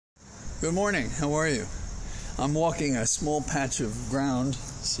Good morning. How are you? I'm walking a small patch of ground.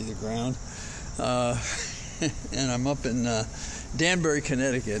 See the ground? And I'm up in Danbury,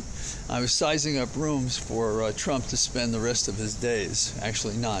 Connecticut. I was sizing up rooms for Trump to spend the rest of his days.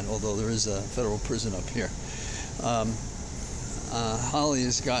 Actually not, although there is a federal prison up here. Holly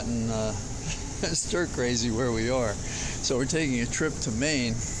has gotten stir crazy where we are. So we're taking a trip to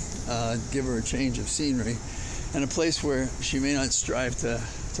Maine, give her a change of scenery, and a place where she may not strive to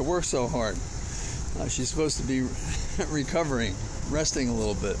work so hard. She's supposed to be recovering, resting a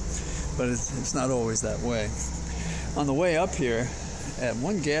little bit, but it's not always that way. On the way up here, at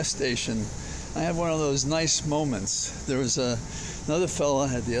one gas station, I had one of those nice moments. There was another fella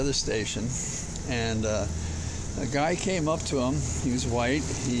at the other station, and a guy came up to him. He was white.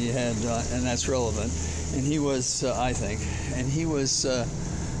 He had, and that's relevant. And he was, I think, and he was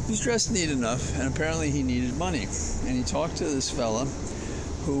dressed neat enough, and apparently he needed money. And he talked to this fella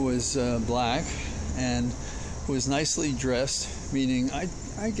who was black and who was nicely dressed, meaning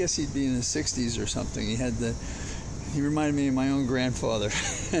I guess he'd be in his 60s or something. He reminded me of my own grandfather,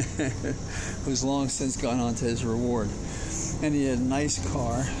 who's long since gone on to his reward. And he had a nice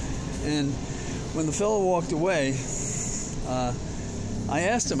car. And when the fellow walked away, I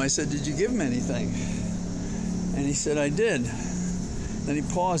asked him, I said, "Did you give him anything?" And he said, "I did." Then he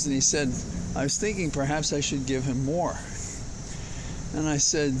paused and he said, "I was thinking perhaps I should give him more." And I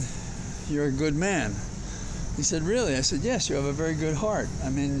said, "You're a good man." He said, "Really?" I said, "Yes, you have a very good heart. I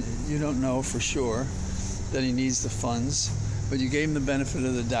mean, you don't know for sure that he needs the funds, but you gave him the benefit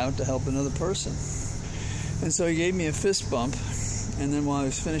of the doubt to help another person." And so he gave me a fist bump, and then while I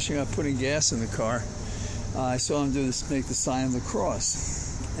was finishing up putting gas in the car, I saw him make the sign of the cross.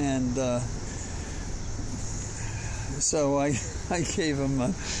 And so I gave him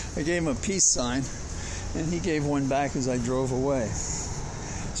a peace sign, and he gave one back as I drove away.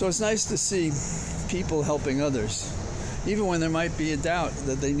 So it's nice to see people helping others, even when there might be a doubt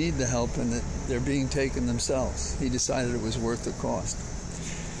that they need the help and that they're being taken themselves. He decided it was worth the cost.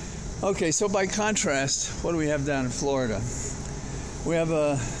 Okay, so by contrast, what do we have down in Florida? We have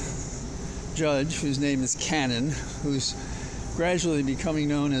a judge whose name is Cannon, who's gradually becoming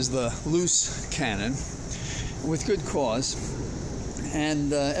known as the loose cannon, with good cause.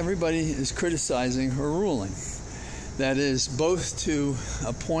 And everybody is criticizing her ruling. That is, both to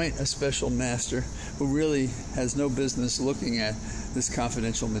appoint a special master who really has no business looking at this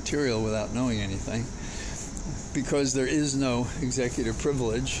confidential material without knowing anything, because there is no executive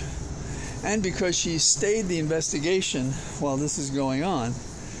privilege, and because she stayed the investigation while this is going on,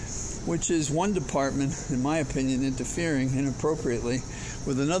 which is one department, in my opinion, interfering inappropriately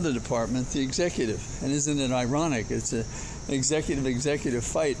with another department, the executive. And isn't it ironic? It's an executive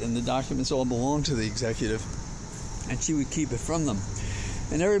fight, and the documents all belong to the executive, and she would keep it from them.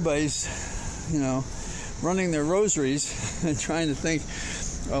 And everybody's, running their rosaries and trying to think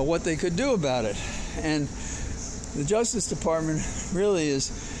what they could do about it. And the Justice Department really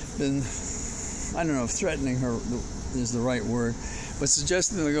has been, I don't know if threatening her is the right word, but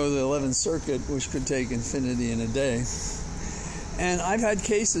suggesting to go to the 11th Circuit, which could take infinity in a day. And I've had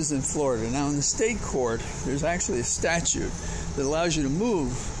cases in Florida. Now, in the state court, there's actually a statute that allows you to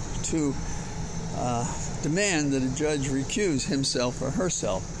move to demand that a judge recuse himself or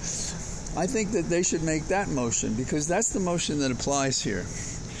herself. I think that they should make that motion, because that's the motion that applies here.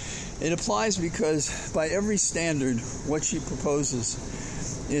 It applies because, by every standard, what she proposes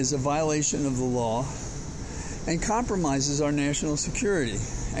is a violation of the law and compromises our national security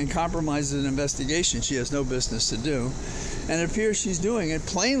and compromises an investigation she has no business to do. And it appears she's doing it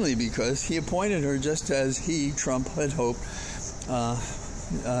plainly because he appointed her just as Trump, had hoped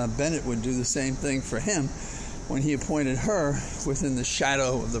Bennett would do the same thing for him when he appointed her within the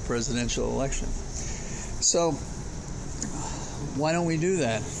shadow of the presidential election. So why don't we do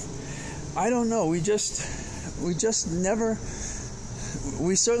that? I don't know. We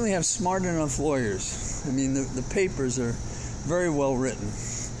certainly have smart enough lawyers. I mean, the papers are very well written.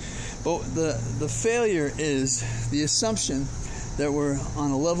 But the failure is the assumption that we're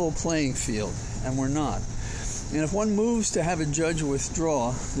on a level playing field, and we're not. And if one moves to have a judge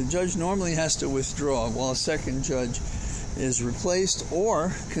withdraw, the judge normally has to withdraw while a second judge is replaced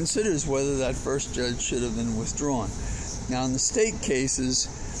or considers whether that first judge should have been withdrawn. Now, in the state cases,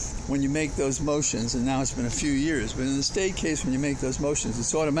 when you make those motions, and now it's been a few years, but in the state case, when you make those motions,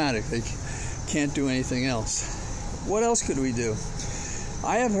 it's automatic. They can't do anything else. What else could we do?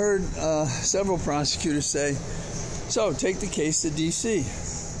 I have heard several prosecutors say, "So, take the case to D.C."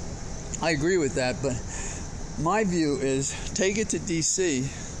 I agree with that, but my view is take it to D.C.,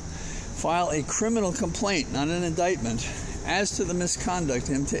 file a criminal complaint, not an indictment, as to the misconduct,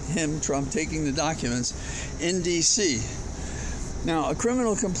 Trump, taking the documents in D.C. Now, a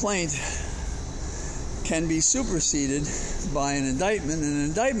criminal complaint can be superseded by an indictment, and an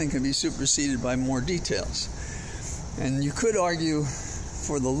indictment can be superseded by more details. And you could argue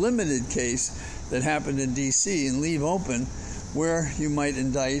for the limited case that happened in D.C. and leave open where you might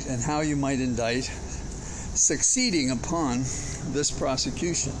indict and how you might indict, succeeding upon this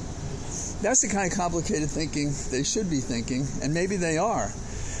prosecution. That's the kind of complicated thinking they should be thinking, and maybe they are,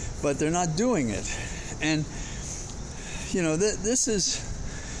 but they're not doing it. And you know, this is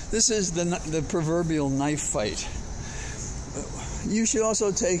the proverbial knife fight. You should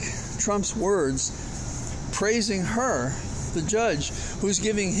also take Trump's words praising her, the judge, who's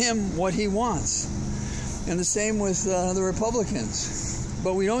giving him what he wants. And the same with the Republicans.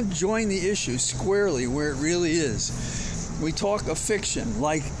 But we don't join the issue squarely where it really is. We talk a fiction,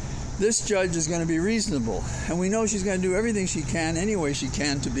 like this judge is going to be reasonable. And we know she's going to do everything she can, any way she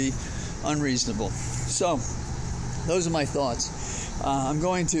can, to be unreasonable. So, those are my thoughts. I'm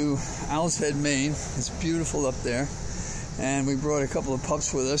going to Owl's Head, Maine. It's beautiful up there. And we brought a couple of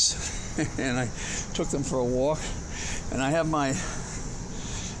pups with us. And I took them for a walk. And I have my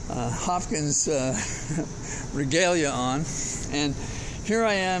Hopkins regalia on. And here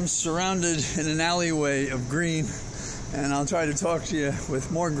I am surrounded in an alleyway of green. And I'll try to talk to you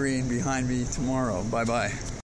with more green behind me tomorrow. Bye-bye.